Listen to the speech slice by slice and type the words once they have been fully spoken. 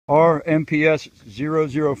Rmps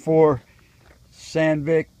 004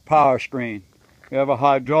 sandvic power screen. We have a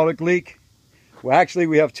hydraulic leak. Well, actually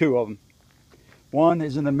we have two of them. One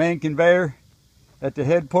is in the main conveyor at the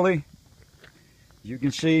head pulley. You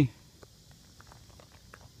can see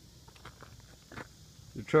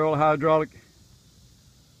the trail hydraulic.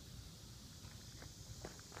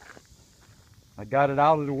 I got it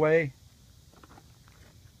out of the way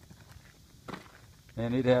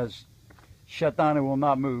and it has shut down and will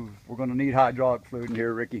not move. We're going to need hydraulic fluid in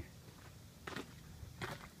here, Ricky.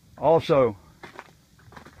 Also,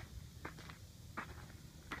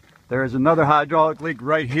 there is another hydraulic leak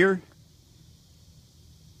right here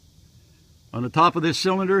on the top of this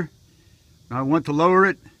cylinder. When I went to lower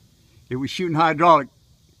it, it was shooting hydraulic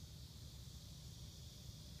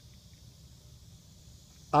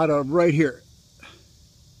out of right here.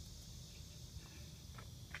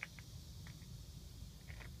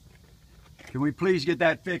 Can we please get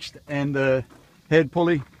that fixed and the head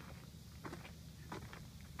pulley?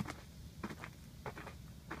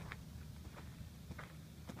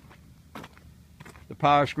 The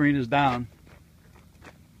power screen is down.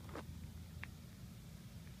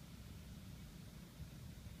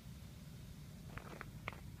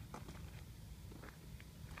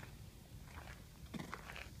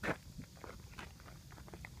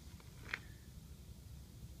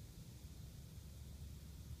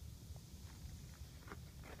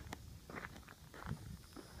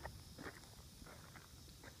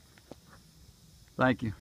 Thank you.